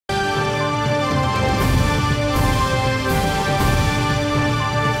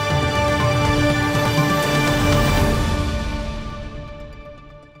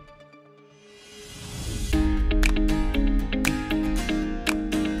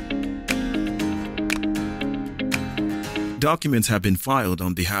Documents have been filed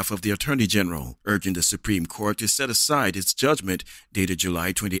on behalf of the Attorney General, urging the Supreme Court to set aside its judgment dated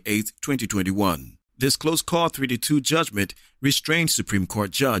July 28, 2021. This close call 3-2 judgment restrained Supreme Court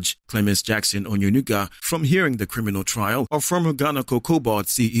Judge Clemence Jackson Onyenuga from hearing the criminal trial of former Ghana Cocoa Board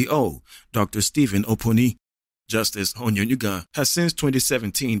CEO, Dr. Stephen Oponi. Justice Onyenuga has since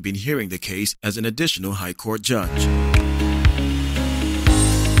 2017 been hearing the case as an additional High Court judge.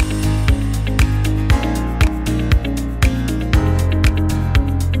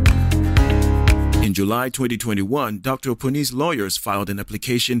 In July 2021, Dr. Oponi's lawyers filed an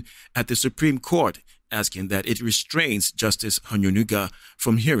application at the Supreme Court asking that it restrains Justice Onyenuga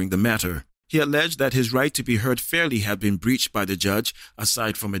from hearing the matter. He alleged that his right to be heard fairly had been breached by the judge,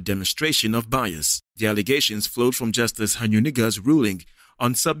 aside from a demonstration of bias. The allegations flowed from Justice Onyenuga's ruling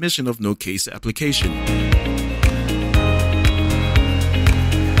on submission of no case application.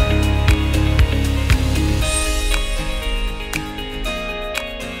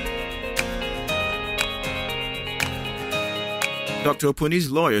 Dr.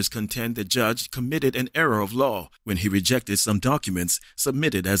 Oponi's lawyers contend the judge committed an error of law when he rejected some documents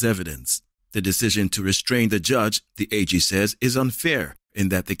submitted as evidence. The decision to restrain the judge, the AG says, is unfair in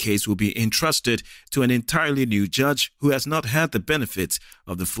that the case will be entrusted to an entirely new judge who has not had the benefits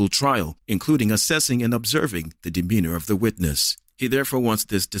of the full trial, including assessing and observing the demeanor of the witness. He therefore wants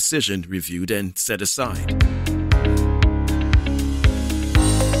this decision reviewed and set aside.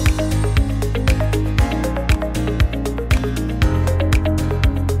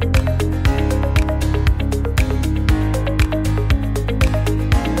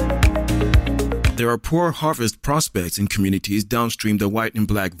 There are poor harvest prospects in communities downstream the White and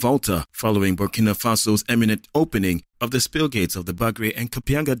Black Volta following Burkina Faso's imminent opening of the spill gates of the Bagre and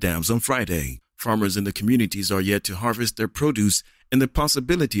Kapianga dams on Friday. Farmers in the communities are yet to harvest their produce, and the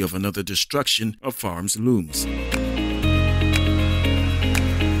possibility of another destruction of farms looms.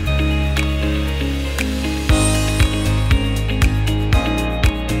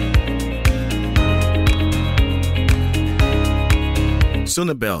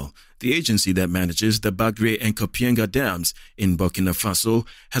 Sonabel, the agency that manages the Bagre and Kapianga dams in Burkina Faso,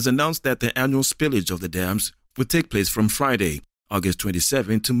 has announced that the annual spillage of the dams will take place from Friday, August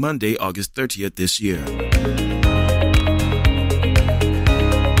 27 to Monday, August 30th this year.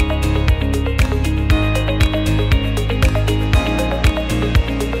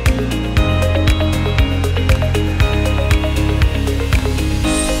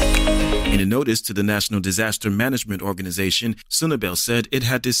 In a notice to the National Disaster Management Organization, Sonabel said it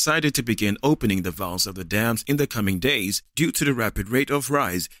had decided to begin opening the valves of the dams in the coming days due to the rapid rate of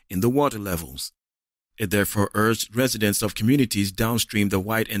rise in the water levels. It therefore urged residents of communities downstream the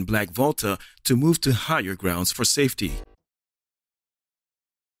White and Black Volta to move to higher grounds for safety.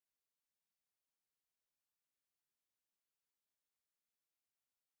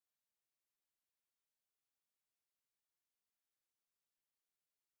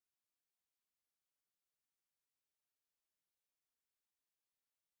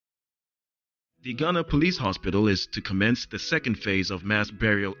 The Ghana Police Hospital is to commence the second phase of mass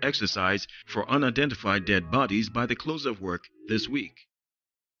burial exercise for unidentified dead bodies by the close of work this week.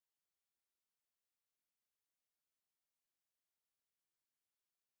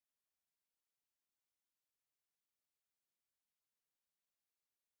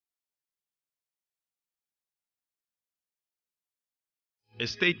 A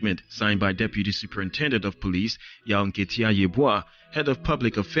statement signed by Deputy Superintendent of Police Yaonketia Yeboah, Head of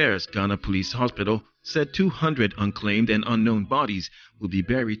Public Affairs, Ghana Police Hospital, said 200 unclaimed and unknown bodies will be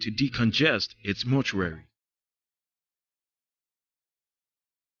buried to decongest its mortuary.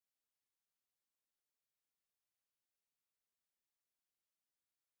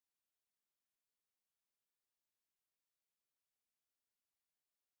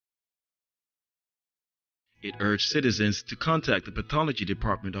 It urged citizens to contact the pathology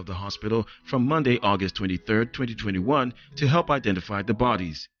department of the hospital from Monday, August 23, 2021, to help identify the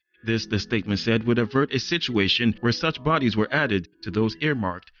bodies. This, the statement said, would avert a situation where such bodies were added to those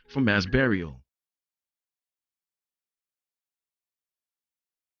earmarked for mass burial.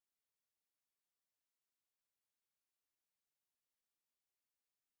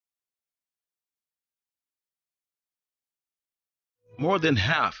 More than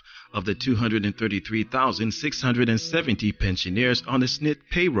half of the 233,670 pensioners on the SNIT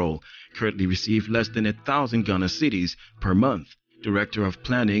payroll currently receive less than 1,000 Ghana cedis per month. Director of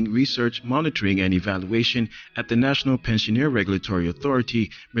Planning, Research, Monitoring and Evaluation at the National Pensioner Regulatory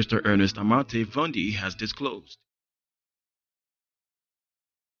Authority, Mr. Ernest Amate Vundi, has disclosed.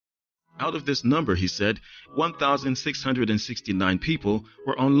 Out of this number, he said, 1,669 people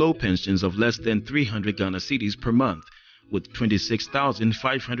were on low pensions of less than 300 Ghana cedis per month, with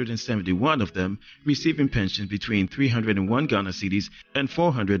 26,571 of them receiving pensions between 301 Ghana cedis and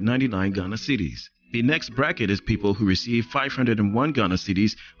 499 Ghana cedis. The next bracket is people who receive 501 Ghana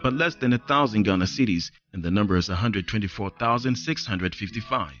cedis but less than 1,000 Ghana cedis, and the number is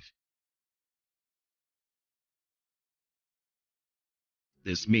 124,655.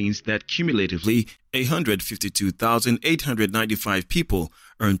 This means that cumulatively, 152,895 people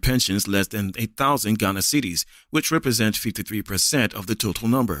earn pensions less than 1,000 Ghana cedis, which represent 53% of the total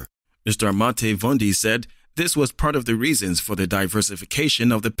number. Mr. Amate Vondi said this was part of the reasons for the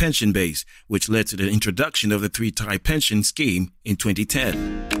diversification of the pension base, which led to the introduction of the three-type pension scheme in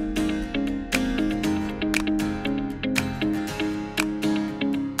 2010.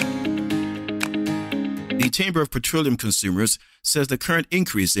 The Chamber of Petroleum Consumers says the current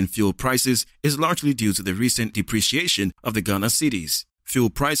increase in fuel prices is largely due to the recent depreciation of the Ghana cedis. Fuel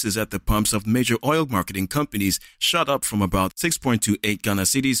prices at the pumps of major oil marketing companies shot up from about 6.28 Ghana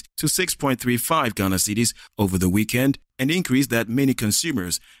cedis to 6.35 Ghana cedis over the weekend, an increase that many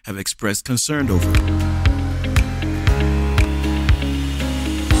consumers have expressed concern over.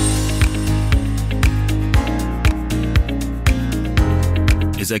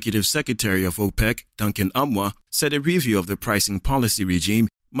 Executive Secretary of OPEC, Duncan Amwa, said a review of the pricing policy regime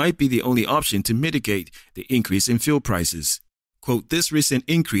might be the only option to mitigate the increase in fuel prices. Quote, this recent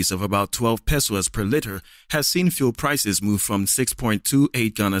increase of about 12 pesos per liter has seen fuel prices move from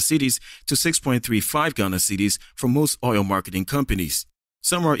 6.28 Ghana cedis to 6.35 Ghana cedis for most oil marketing companies.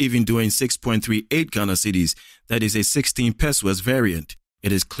 Some are even doing 6.38 Ghana cedis, that is a 16 pesos variant.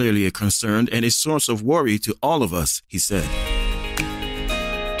 It is clearly a concern and a source of worry to all of us, he said.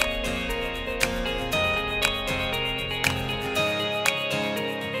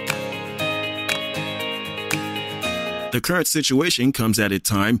 The current situation comes at a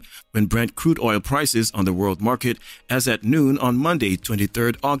time when Brent crude oil prices on the world market as at noon on Monday,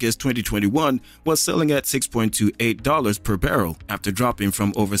 23 August 2021, was selling at $6.28 per barrel after dropping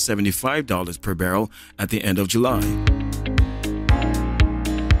from over $75 per barrel at the end of July.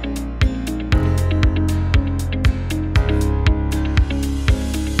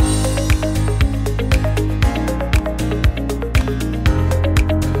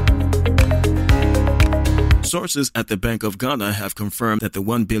 Sources at the Bank of Ghana have confirmed that the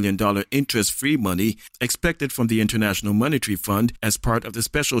 $1 billion interest-free money expected from the International Monetary Fund as part of the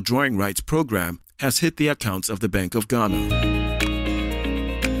Special Drawing Rights Program has hit the accounts of the Bank of Ghana.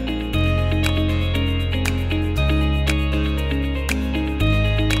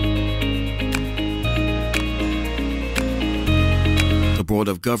 The Board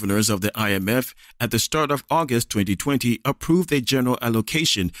of Governors of the IMF at the start of August 2020 approved a general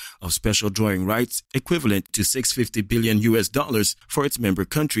allocation of special drawing rights equivalent to $650 billion for its member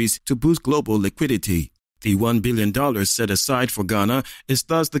countries to boost global liquidity. The $1 billion set aside for Ghana is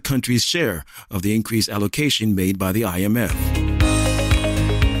thus the country's share of the increased allocation made by the IMF.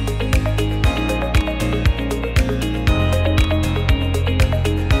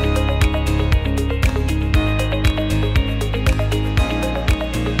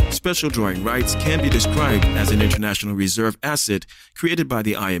 Special drawing rights can be described as an international reserve asset created by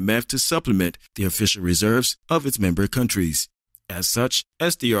the IMF to supplement the official reserves of its member countries. As such,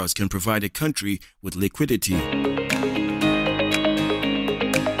 SDRs can provide a country with liquidity.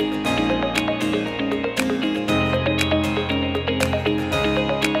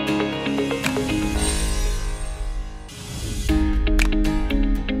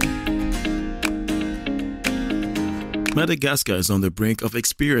 Madagascar is on the brink of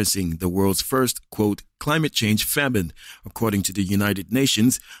experiencing the world's first, quote, climate change famine, according to the United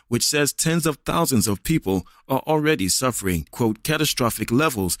Nations, which says tens of thousands of people are already suffering, quote, catastrophic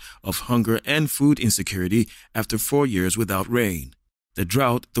levels of hunger and food insecurity after 4 years without rain. The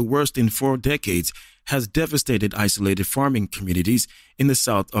drought, the worst in 4 decades, has devastated isolated farming communities in the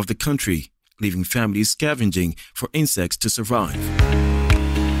south of the country, leaving families scavenging for insects to survive.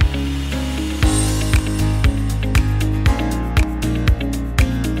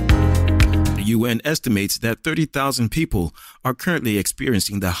 The UN estimates that 30,000 people are currently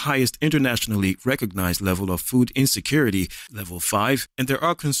experiencing the highest internationally recognized level of food insecurity, level 5, and there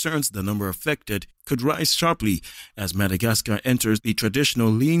are concerns the number affected could rise sharply as Madagascar enters the traditional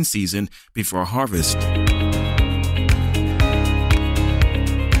lean season before harvest.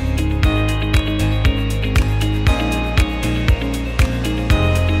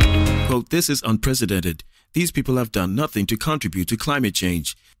 Quote, this is unprecedented. These people have done nothing to contribute to climate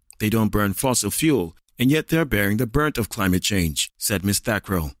change. They don't burn fossil fuel, and yet they're bearing the brunt of climate change, said Ms.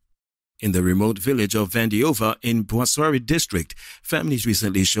 Thackrell. In the remote village of Vandiova in Boisari district, families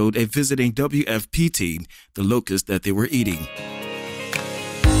recently showed a visiting WFP team the locust that they were eating.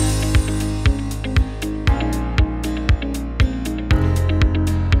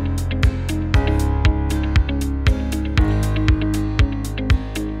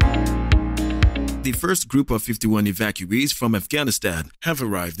 The first group of 51 evacuees from Afghanistan have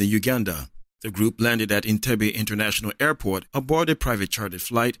arrived in Uganda. The group landed at Entebbe International Airport aboard a private chartered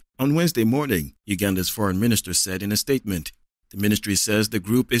flight on Wednesday morning, Uganda's foreign minister said in a statement. The ministry says the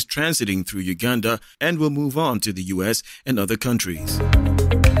group is transiting through Uganda and will move on to the U.S. and other countries.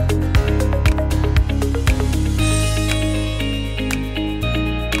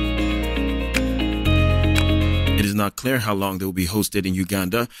 It is not clear how long they will be hosted in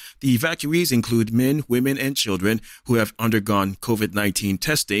Uganda. The evacuees include men, women, and children who have undergone COVID-19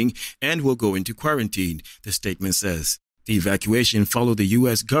 testing and will go into quarantine, the statement says. The evacuation followed the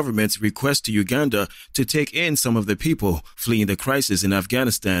U.S. government's request to Uganda to take in some of the people fleeing the crisis in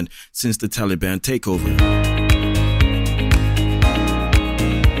Afghanistan since the Taliban takeover.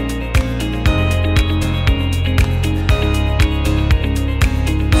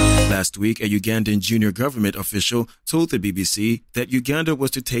 Last week, a Ugandan junior government official told the BBC that Uganda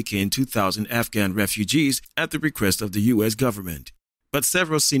was to take in 2,000 Afghan refugees at the request of the U.S. government. But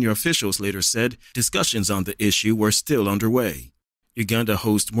several senior officials later said discussions on the issue were still underway. Uganda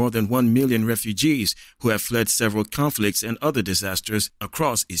hosts more than 1 million refugees who have fled several conflicts and other disasters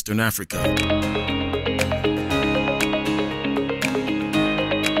across Eastern Africa.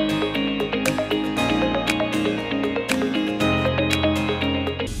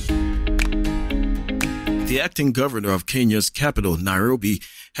 The acting governor of Kenya's capital, Nairobi,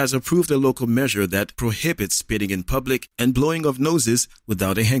 has approved a local measure that prohibits spitting in public and blowing of noses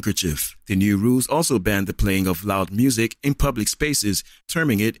without a handkerchief. The new rules also ban the playing of loud music in public spaces,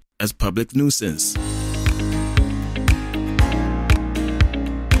 terming it as public nuisance.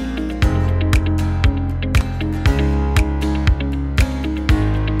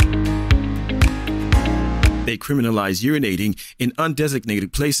 They criminalize urinating in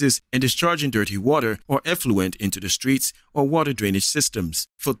undesignated places and discharging dirty water or effluent into the streets or water drainage systems.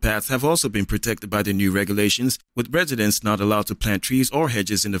 Footpaths have also been protected by the new regulations, with residents not allowed to plant trees or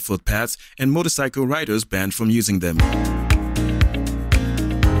hedges in the footpaths and motorcycle riders banned from using them.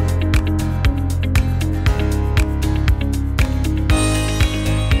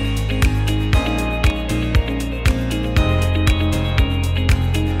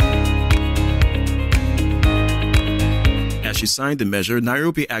 She signed the measure.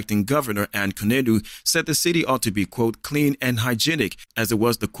 Nairobi acting governor Anne Konedu said the city ought to be, quote, clean and hygienic, as it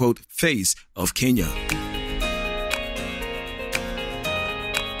was the, quote, face of Kenya.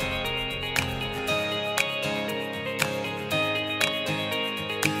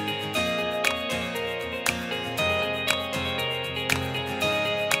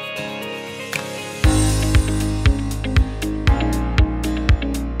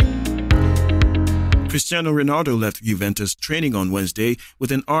 Cristiano Ronaldo left Juventus training on Wednesday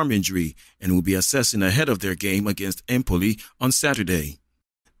with an arm injury and will be assessing ahead of their game against Empoli on Saturday.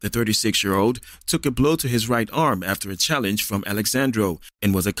 The 36-year-old took a blow to his right arm after a challenge from Alexandro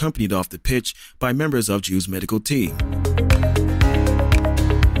and was accompanied off the pitch by members of Juve's medical team.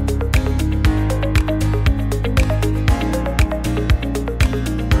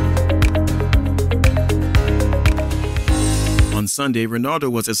 On Sunday,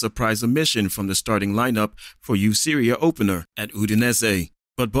 Ronaldo was a surprise omission from the starting lineup for Juve Serie A opener at Udinese.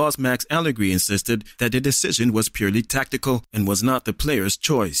 But boss Max Allegri insisted that the decision was purely tactical and was not the player's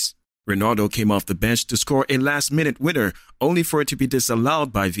choice. Ronaldo came off the bench to score a last-minute winner, only for it to be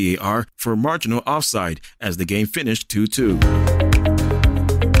disallowed by VAR for marginal offside as the game finished 2-2.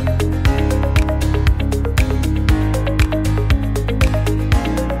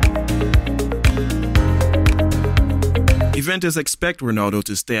 Juventus expect Ronaldo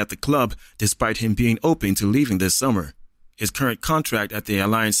to stay at the club despite him being open to leaving this summer. His current contract at the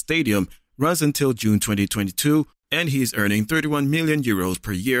Allianz Stadium runs until June 2022, and he is earning 31 million euros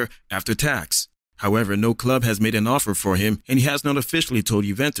per year after tax. However, no club has made an offer for him, and he has not officially told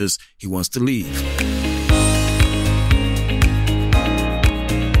Juventus he wants to leave.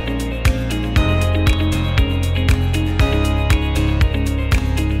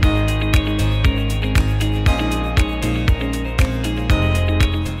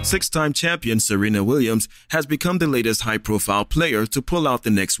 Six-time champion Serena Williams has become the latest high-profile player to pull out the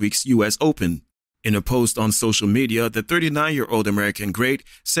next week's U.S. Open. In a post on social media, the 39-year-old American great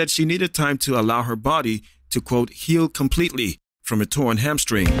said she needed time to allow her body to, quote, heal completely from a torn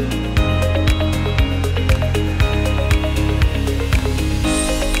hamstring.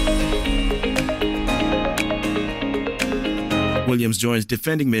 Williams joins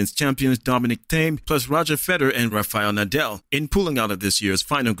defending men's champions Dominic Thiem plus Roger Federer and Rafael Nadal in pulling out of this year's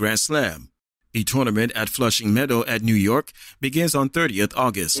final Grand Slam. The tournament at Flushing Meadow at New York begins on 30th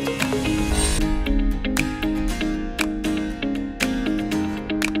August.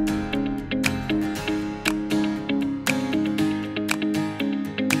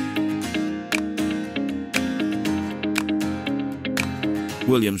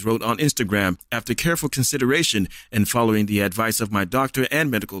 Williams wrote on Instagram, "After careful consideration and following the advice of my doctor and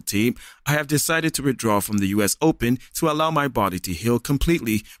medical team, I have decided to withdraw from the U.S. Open to allow my body to heal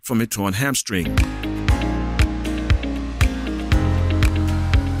completely from a torn hamstring."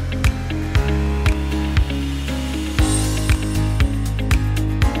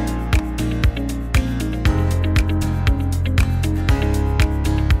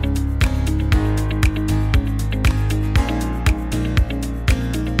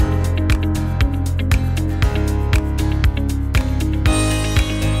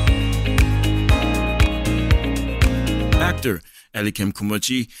 Actor Elikem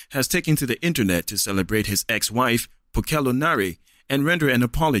Kumuchi has taken to the internet to celebrate his ex-wife, Pokelo Nare, and render an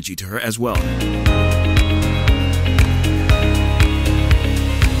apology to her as well.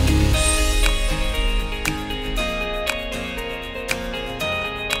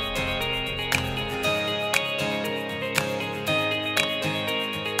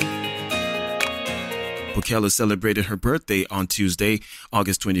 Pokelo celebrated her birthday on Tuesday,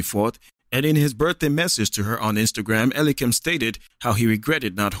 August 24th, and in his birthday message to her on Instagram, Elikem stated how he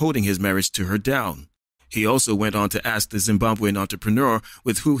regretted not holding his marriage to her down. He also went on to ask the Zimbabwean entrepreneur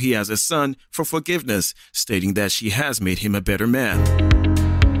with who he has a son for forgiveness, stating that she has made him a better man.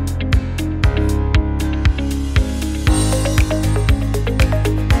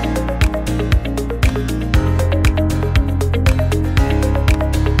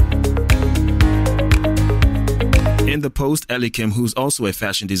 In the post, Elikem, who's also a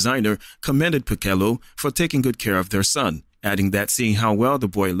fashion designer, commended Pokelo for taking good care of their son, adding that seeing how well the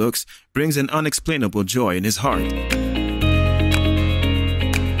boy looks brings an unexplainable joy in his heart.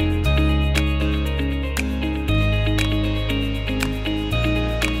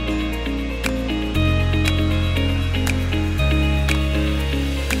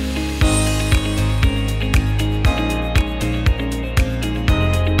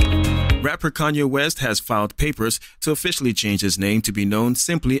 Rapper Kanye West has filed papers to officially change his name to be known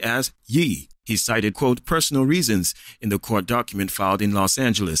simply as Ye. He cited, quote, personal reasons in the court document filed in Los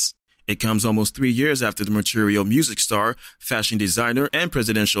Angeles. It comes almost 3 years after the mercurial music star, fashion designer, and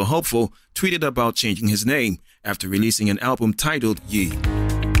presidential hopeful tweeted about changing his name after releasing an album titled Ye.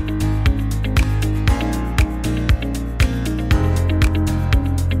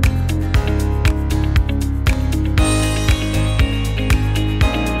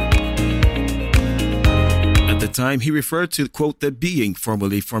 At the time, he referred to, quote, the being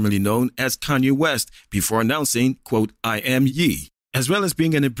formerly known as Kanye West before announcing, quote, I am Ye. As well as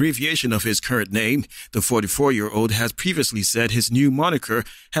being an abbreviation of his current name, the 44-year-old has previously said his new moniker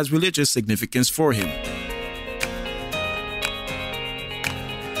has religious significance for him.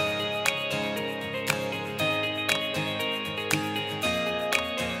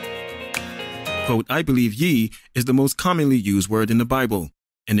 Quote, I believe Ye is the most commonly used word in the Bible.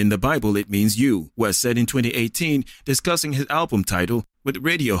 And in the Bible, it means you, West said in 2018, discussing his album title with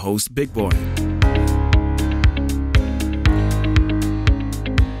radio host Big Boy.